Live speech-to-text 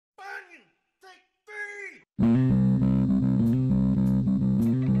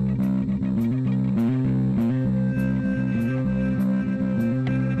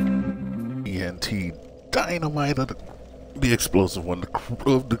TNT Dynamite of the explosive one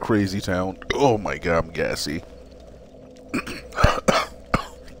of the crazy town. Oh my god, I'm gassy.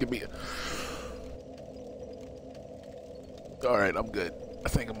 Give me a... Alright, I'm good. I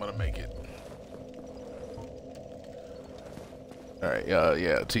think I'm gonna make it. Alright,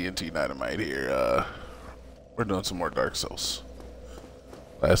 yeah, TNT Dynamite here. We're doing some more Dark Souls.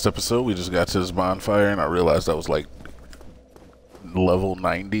 Last episode, we just got to this bonfire, and I realized I was like level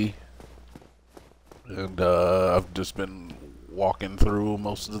 90. And I've just been walking through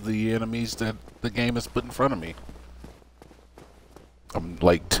most of the enemies that the game has put in front of me. I'm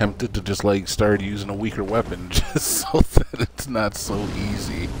like tempted to just like start using a weaker weapon just so that it's not so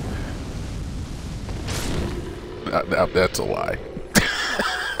easy. That's a lie.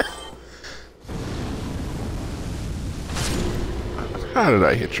 How did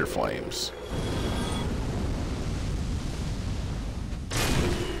I hit your flames?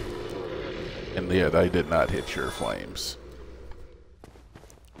 And yet I did not hit your flames.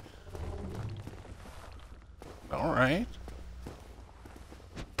 Alright.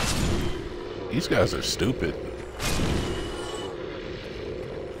 These guys are stupid.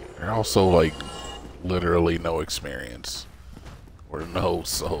 They're also like literally no experience. Or no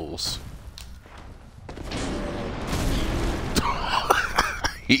souls.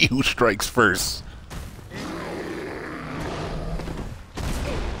 He who strikes first.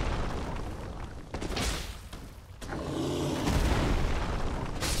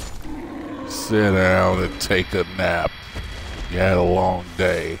 Sit down and take a nap. You had a long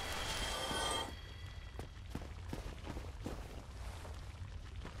day.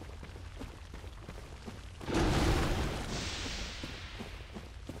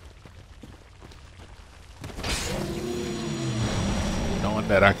 Knowing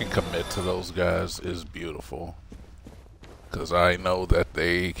that I can commit to those guys is beautiful. Because I know that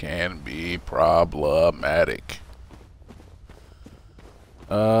they can be problematic.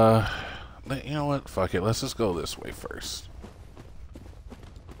 You know what? Fuck it. Let's just go this way first.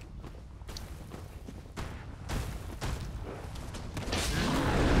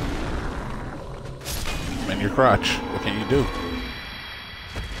 I'm in your crotch. What can you do?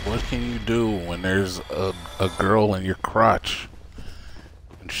 What can you do when there's a girl in your crotch?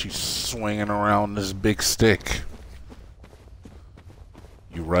 And she's swinging around this big stick.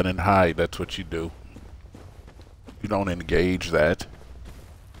 You run and hide. That's what you do. You don't engage that.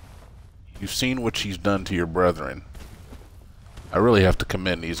 You've seen what she's done to your brethren. I really have to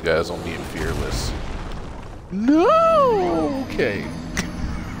commend these guys on being fearless. No! Okay.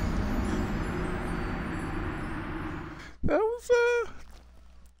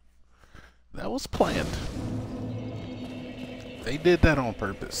 That was planned. They did that on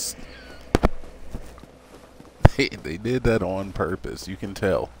purpose. They did that on purpose. You can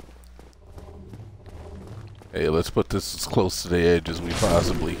tell. Hey, let's put this as close to the edge as we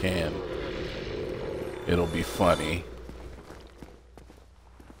possibly can. It'll be funny.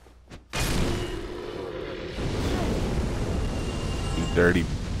 You dirty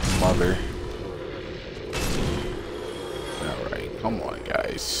mother. Alright, come on,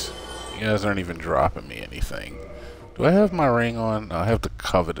 guys. You guys aren't even dropping me anything. Do I have my ring on? No, I have the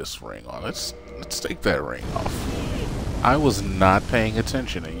covetous ring on. Let's take that ring off. I was not paying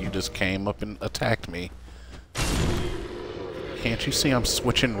attention and you just came up and attacked me. Can't you see I'm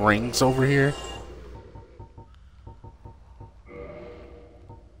switching rings over here?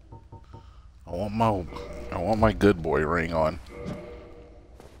 I want my good boy ring on.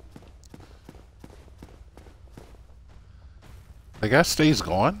 The guy stays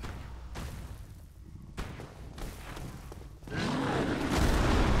gone?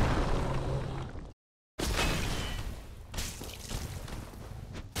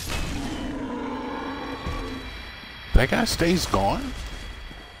 That guy stays gone?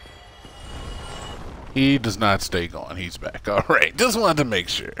 He does not stay gone. He's back. Alright, just wanted to make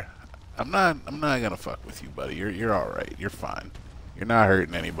sure. I'm not gonna fuck with you, buddy. You're alright. You're fine. You're not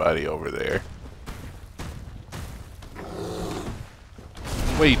hurting anybody over there.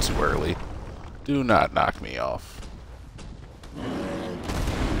 Way too early. Do not knock me off.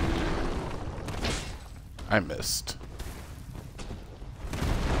 I missed.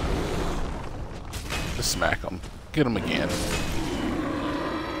 Just smack him. Get him again.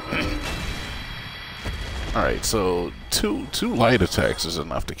 Alright, so two light attacks is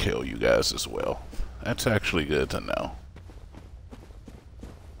enough to kill you guys as well. That's actually good to know.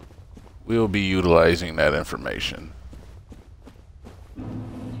 We'll be utilizing that information.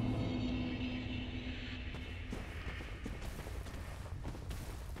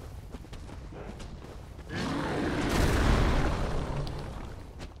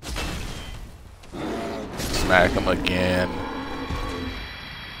 smack him again.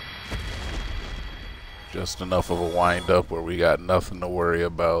 Just enough of a wind-up where we got nothing to worry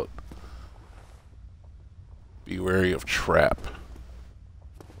about. Be wary of trap.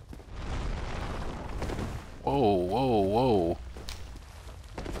 Whoa, whoa, whoa.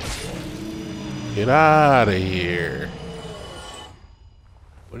 Get out of here.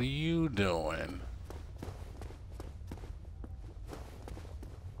 What are you doing?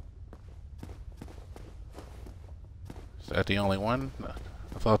 Is that the only one?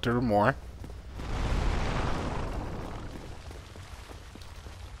 I thought there were more.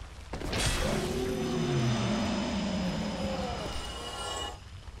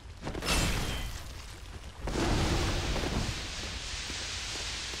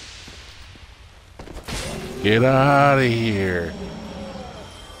 Get out of here.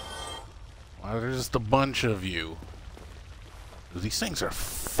 Why, there's just a bunch of you. These things are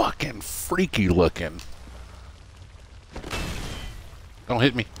fucking freaky looking. Don't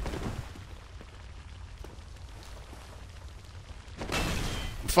hit me.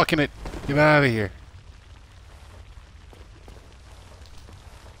 I'm fucking it. Get out of here.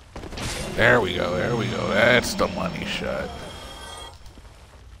 There we go, there we go. That's the money shot.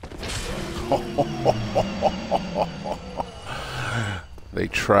 They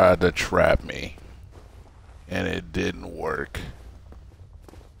tried to trap me, and it didn't work.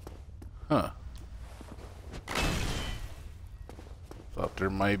 Huh. Thought there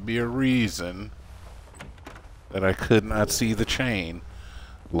might be a reason that I could not see the chain.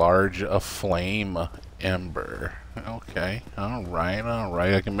 Large aflame ember. Okay, alright,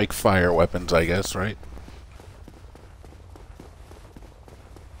 alright. I can make fire weapons, I guess, right?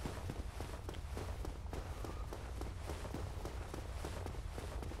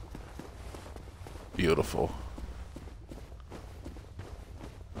 Beautiful.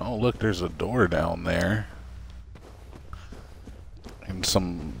 Oh, look, there's a door down there. And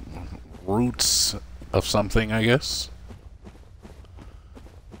some roots of something, I guess.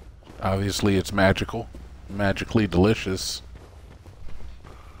 Obviously, it's magical. Magically delicious.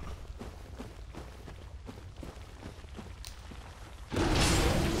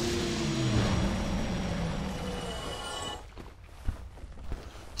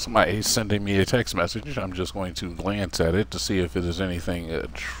 Somebody's sending me a text message. I'm just going to glance at it to see if it is anything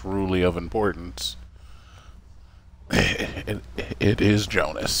truly of importance. It is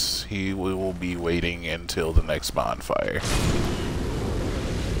Jonas. He will be waiting until the next bonfire.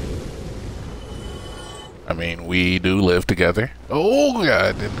 I mean, we do live together. Oh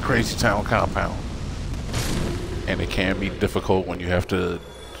god, in the Crazy Town compound. And it can be difficult when you have to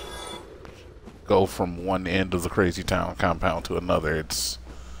go from one end of the Crazy Town compound to another. It's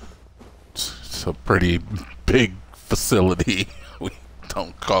a pretty big facility. We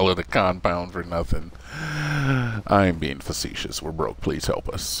don't call it a compound for nothing. I'm being facetious. We're broke. Please help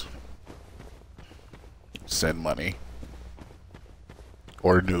us. Send money.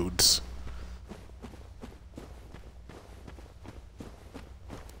 Or nudes.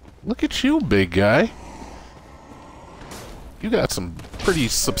 Look at you, big guy. You got some pretty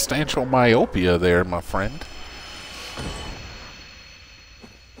substantial myopia there, my friend.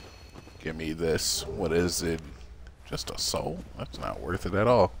 Give me this. What is it? Just a soul? That's not worth it at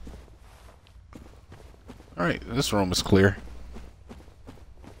all. Alright, this room is clear.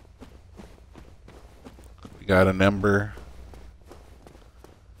 We got an ember.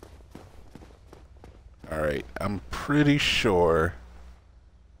 Alright, I'm pretty sure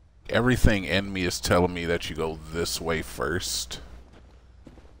everything in me is telling me that you go this way first.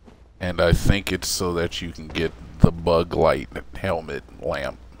 And I think it's so that you can get the bug light helmet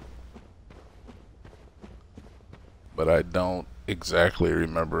lamp. But I don't exactly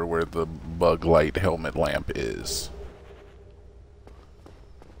remember where the bug light helmet lamp is.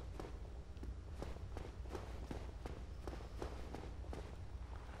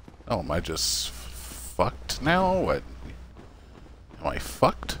 Oh, am I just fucked now? What? Am I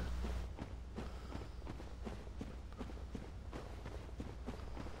fucked?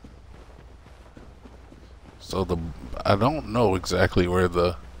 So I don't know exactly where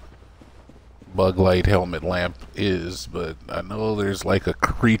the bug light helmet lamp is, but I know there's like a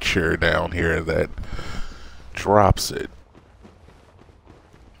creature down here that drops it.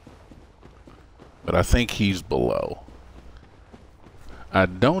 But I think he's below. I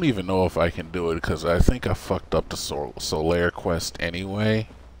don't even know if I can do it because I think I fucked up the Solaire quest anyway.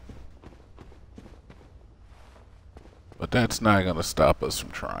 But that's not going to stop us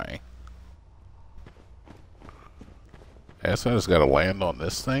from trying. Guess I just got to land on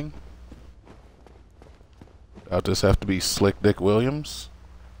this thing. I'll just have to be Slick Dick Williams.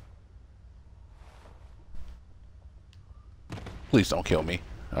 Please don't kill me.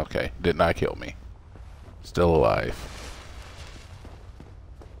 Okay, did not kill me. Still alive.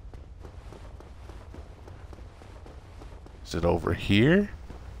 Is it over here?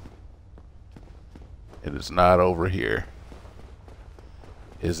 It is not over here.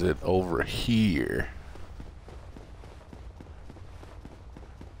 Is it over here?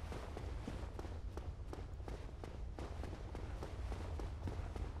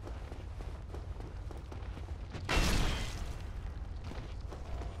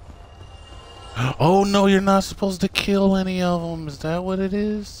 Oh no, you're not supposed to kill any of them. Is that what it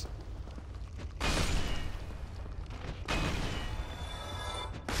is?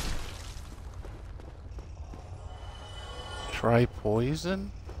 Try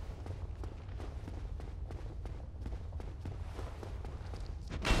poison?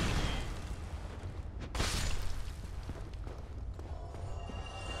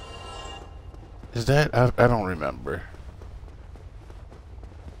 Is that? I don't remember.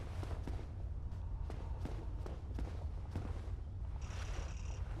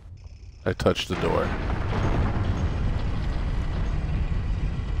 I touched the door.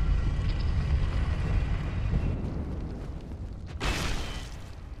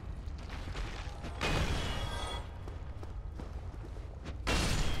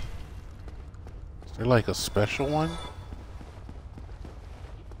 Is there like a special one?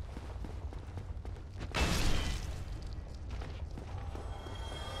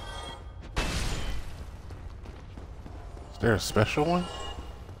 Is there a special one?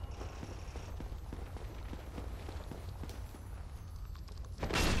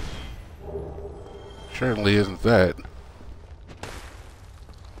 Certainly isn't that.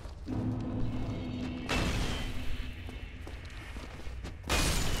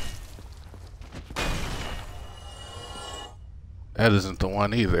 That isn't the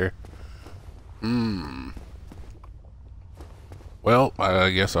one either. Well,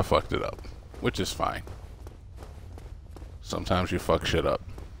 I guess I fucked it up, which is fine. Sometimes you fuck shit up.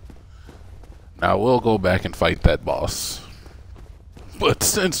 Now we'll go back and fight that boss. But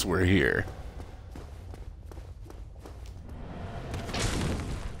since we're here,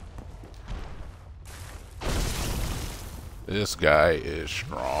 this guy is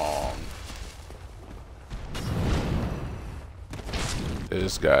strong.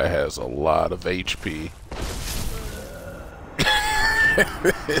 This guy has a lot of HP.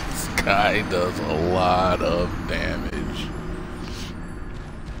 This guy does a lot of damage.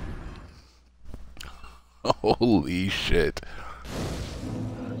 Holy shit.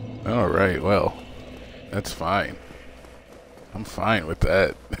 Alright, well, that's fine. I'm fine with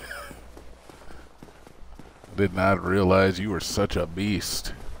that. Did not realize you were such a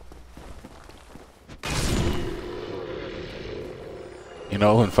beast. You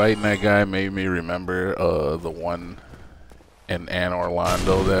know, when fighting that guy made me remember the one in Anne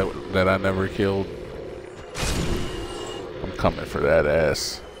Orlando that I never killed. I'm coming for that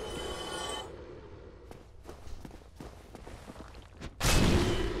ass.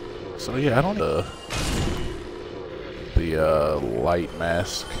 So yeah, I don't know the light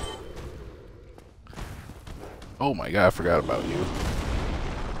mask. Oh my god, I forgot about you.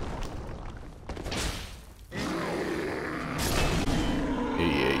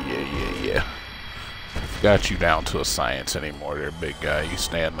 Yeah. Got you down to a science anymore there, big guy. You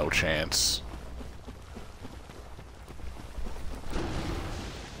stand no chance.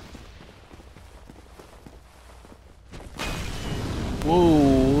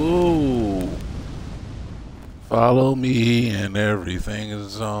 Whoa. Follow me and everything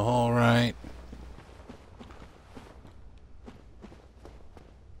is alright.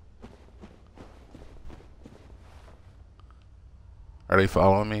 Are they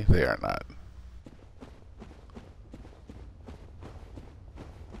following me? They are not.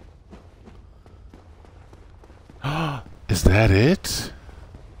 Is that it?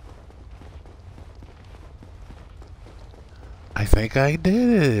 I think I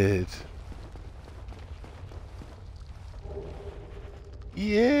did it.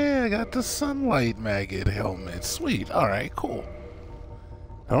 Yeah, I got the sunlight maggot helmet. Sweet. Alright, cool.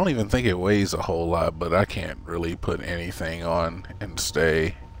 I don't even think it weighs a whole lot, but I can't really put anything on and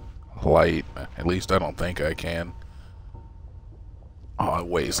stay light. At least I don't think I can. Oh, it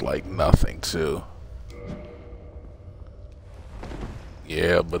weighs like nothing, too.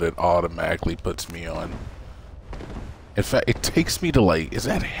 Yeah, but it automatically puts me on. In fact, it takes me to like, is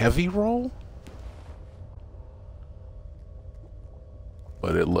that heavy roll?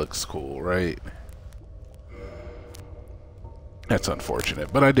 But it looks cool, right? That's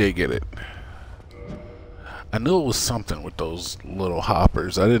unfortunate, but I did get it. I knew it was something with those little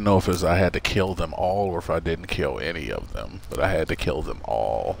hoppers. I didn't know if it was I had to kill them all or if I didn't kill any of them. But I had to kill them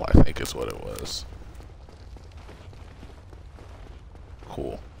all, I think is what it was.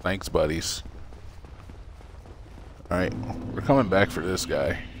 Cool. Thanks, buddies. Alright, we're coming back for this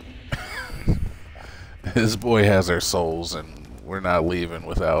guy. This boy has our souls and we're not leaving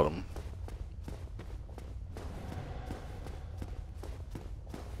without him.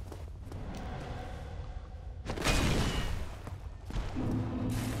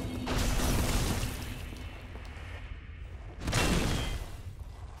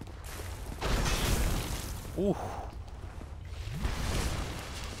 Ooh.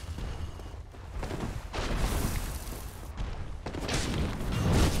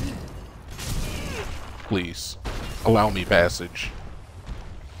 Please, allow me passage.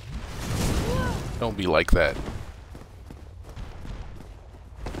 Don't be like that.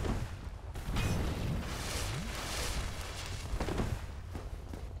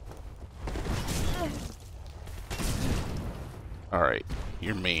 Alright,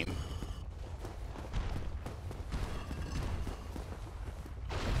 you're mean.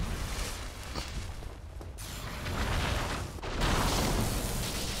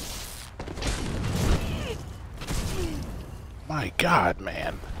 My God,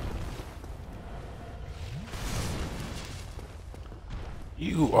 man.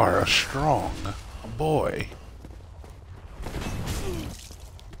 You are a strong boy.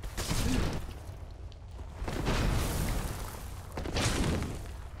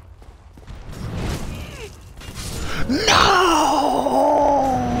 No!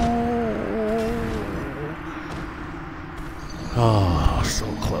 Oh, so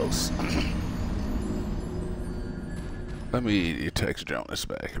close. Let me text Jonas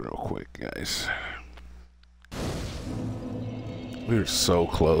back real quick, guys. We were so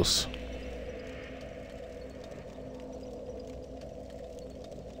close.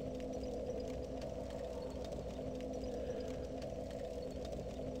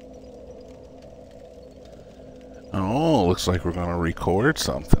 Oh, looks like we're gonna record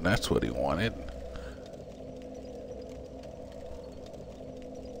something. That's what he wanted.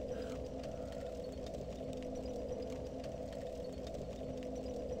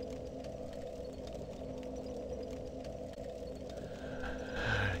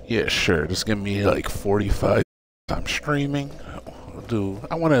 Yeah, sure. Just give me like 45. I'm streaming.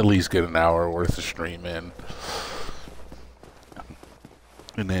 I want to at least get an hour worth of stream in.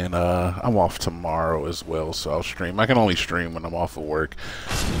 And then I'm off tomorrow as well, so I'll stream. I can only stream when I'm off of work.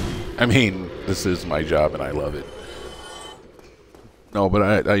 I mean, this is my job and I love it. No,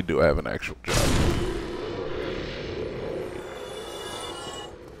 but I do have an actual job.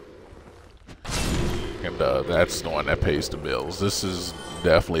 And that's the one that pays the bills. This is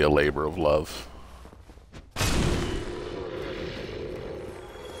definitely a labor of love.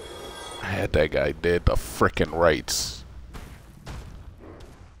 I had that guy dead to frickin' rights.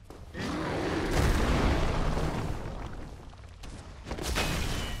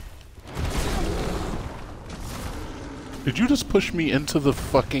 Did you just push me into the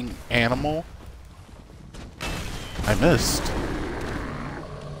fucking animal? I missed.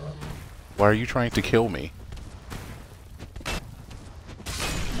 Why are you trying to kill me?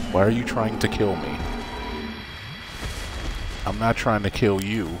 Why are you trying to kill me? I'm not trying to kill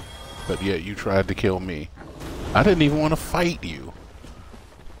you, but yet you tried to kill me. I didn't even want to fight you.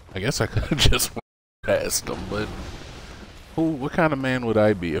 I guess I could have just ran past him, but what kind of man would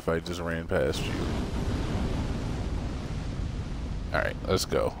I be if I just ran past you? Alright, let's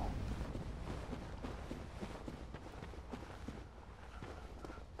go.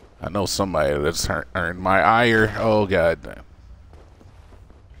 I know somebody that's earned my ire. Oh, God damn.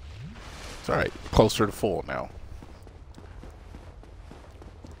 It's alright. Closer to full now.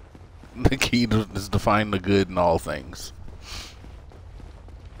 The key is to find the good in all things.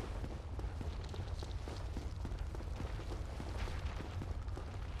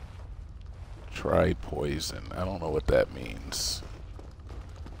 Try poison. I don't know what that means.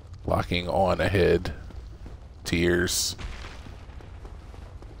 Locking on ahead. Tears.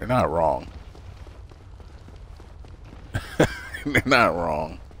 They're not wrong. They're not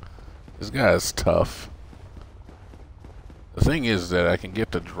wrong. This guy's tough. The thing is that I can get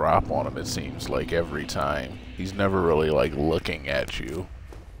the drop on him, it seems like, every time. He's never really, like, looking at you.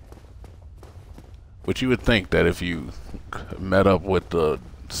 But you would think that if you met up with the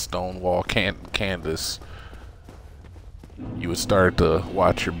Stonewall Candace, you would start to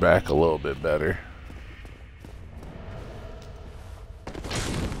watch your back a little bit better.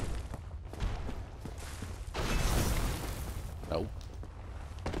 Nope.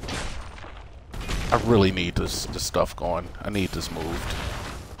 I really need this stuff going. I need this moved.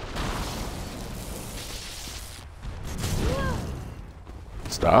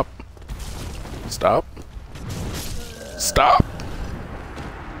 Stop. Stop. Stop.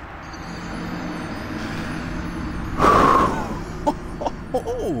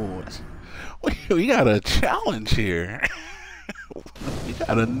 Oh, we got a challenge here. We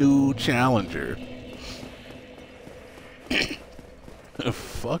got a new challenger.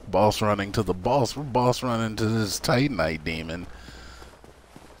 Fuck boss running to the boss. We're boss running to this Titanite demon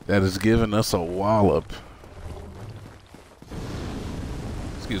that is giving us a wallop.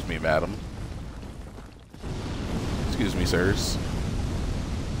 Excuse me, madam. Excuse me, sirs.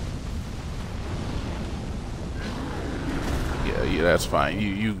 Yeah, that's fine.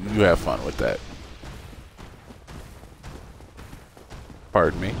 You have fun with that.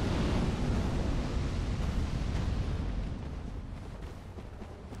 Pardon me.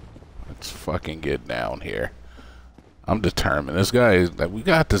 Let's fucking get down here. I'm determined. This guy is that we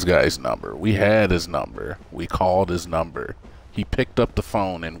got this guy's number. We had his number. We called his number. He picked up the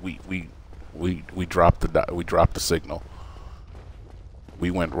phone and we dropped the signal. We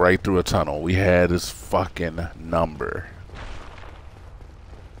went right through a tunnel. We had his fucking number.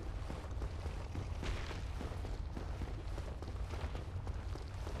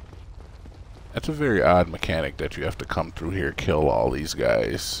 That's a very odd mechanic that you have to come through here, kill all these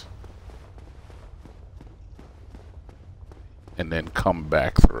guys, and then come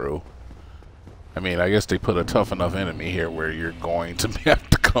back through. I mean, I guess they put a tough enough enemy here where you're going to have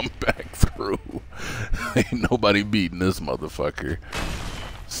to come back through. Ain't nobody beating this motherfucker.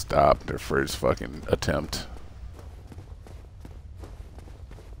 Stop their first fucking attempt.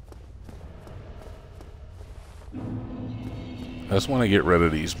 I just want to get rid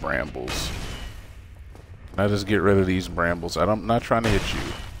of these brambles. I just get rid of these brambles. I'm not trying to hit you.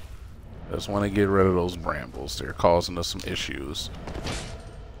 I just want to get rid of those brambles. They're causing us some issues.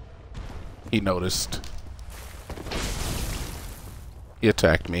 He noticed. He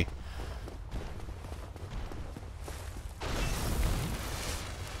attacked me.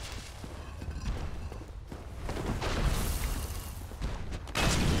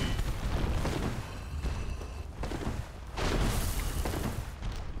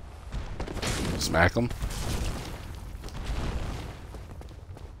 Smack him.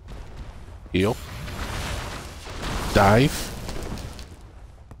 Heal. Dive.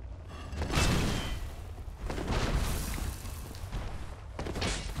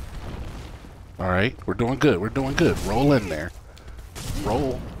 Alright, we're doing good. We're doing good. Roll in there.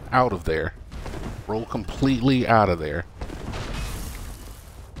 Roll out of there. Roll completely out of there.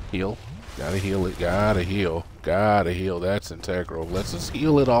 Heal. Gotta heal it. Gotta heal. Gotta heal. That's integral. Let's just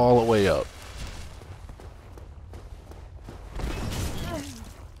heal it all the way up.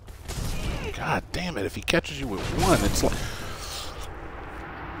 God damn it, if he catches you with one, it's like...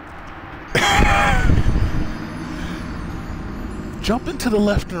 Jumping to the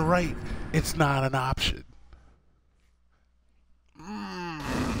left and right, it's not an option.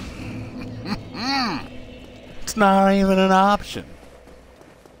 It's not even an option.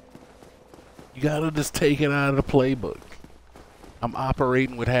 You gotta just take it out of the playbook. I'm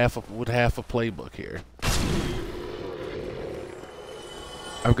operating with half a playbook here.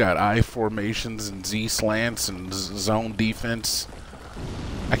 I've got I formations and Z slants and zone defense.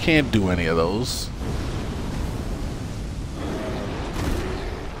 I can't do any of those.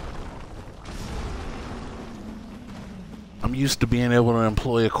 I'm used to being able to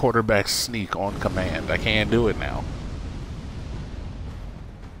employ a quarterback sneak on command. I can't do it now.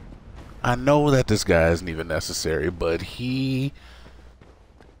 I know that this guy isn't even necessary, but he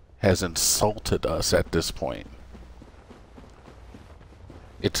has insulted us at this point.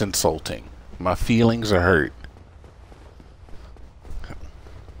 It's insulting. My feelings are hurt.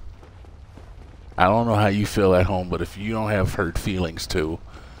 I don't know how you feel at home, but if you don't have hurt feelings too,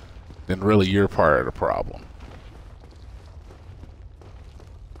 then really you're part of the problem.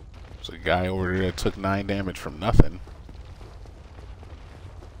 There's a guy over there that took 9 damage from nothing.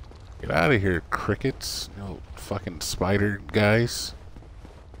 Get out of here, crickets. You know, fucking spider guys.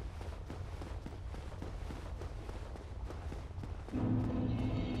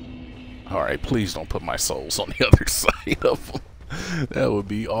 Alright, please don't put my souls on the other side of them. That would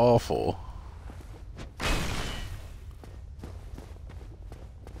be awful.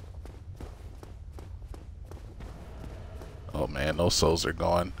 Oh man, those souls are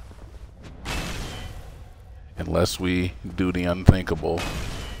gone. Unless we do the unthinkable.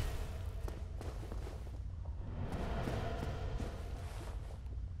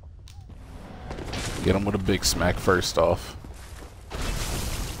 Get him with a big smack first off.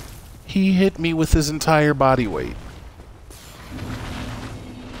 He hit me with his entire body weight.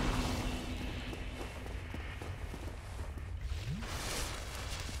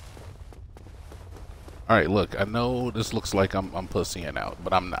 Alright, look, I know this looks like I'm pussying out,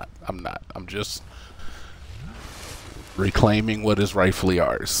 but I'm not. I'm not. I'm just reclaiming what is rightfully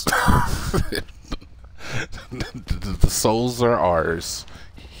ours. The souls are ours.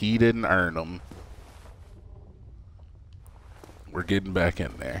 He didn't earn them. We're getting back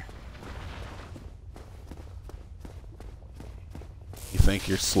in there. You think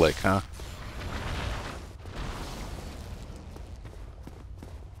you're slick, huh?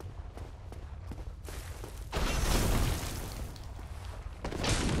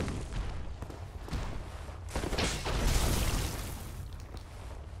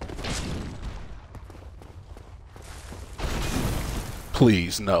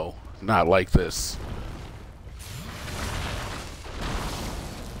 Please, no. Not like this.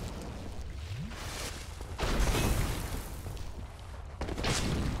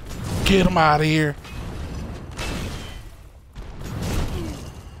 Get him out of here.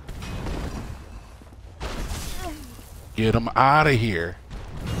 Get him out of here.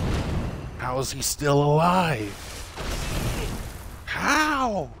 How is he still alive?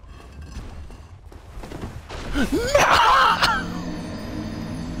 How? No!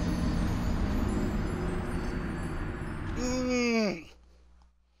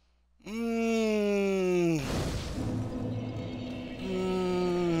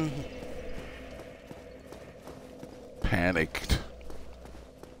 Panicked.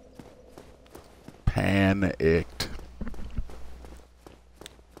 Panicked.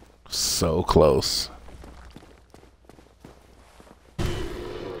 So close.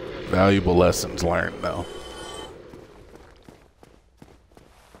 Valuable lessons learned, though.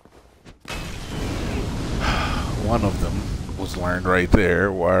 One of them was learned right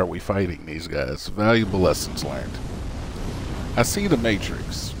there. Why are we fighting these guys? Valuable lessons learned. I see the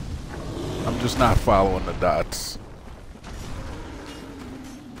Matrix. I'm just not following the dots.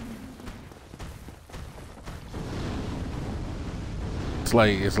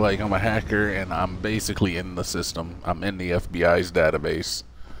 It's like I'm a hacker and I'm basically in the system. I'm in the FBI's database.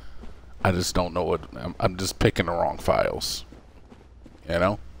 I just don't know what I'm just picking the wrong files. You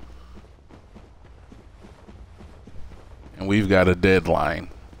know? And we've got a deadline.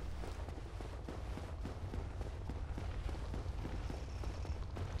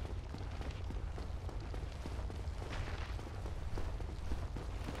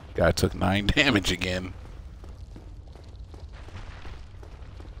 Guy took 9 damage again.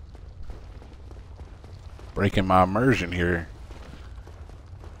 Breaking my immersion here.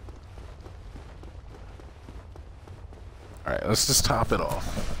 Alright, let's just top it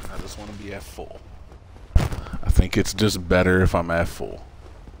off. I just want to be at full. I think it's just better if I'm at full.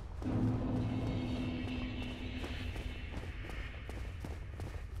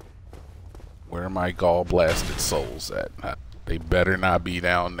 Where are my gall-blasted souls at? They better not be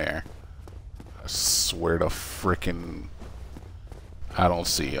down there. I swear to frickin'... I don't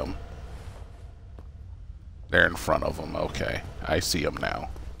see them. They're in front of them. Okay, I see them now.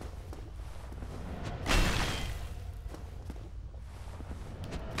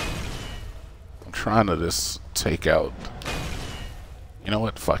 I'm trying to just take out. You know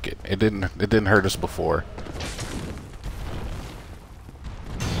what? Fuck it. It didn't hurt us before.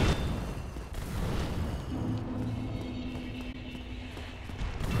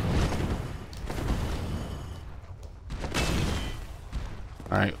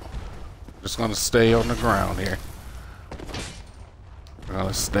 All right. Just gonna stay on the ground here. We're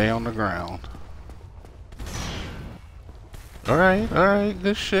gonna stay on the ground. Alright,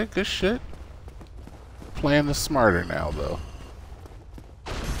 good shit, good shit. Playing this smarter now, though.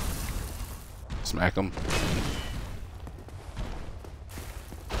 Smack him.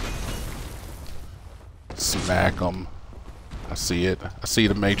 Smack him. I see it. I see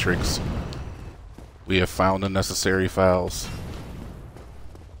the Matrix. We have found the necessary files.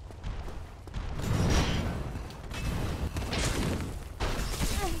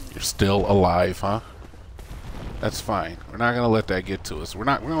 Still alive, huh? That's fine. We're not gonna let that get to us. We're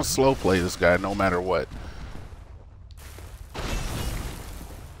gonna slow play this guy no matter what.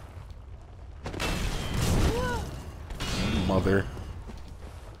 Mother.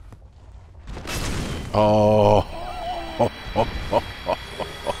 Oh.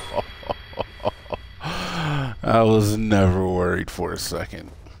 I was never worried for a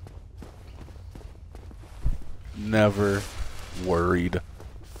second. Never worried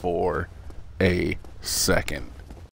for a second.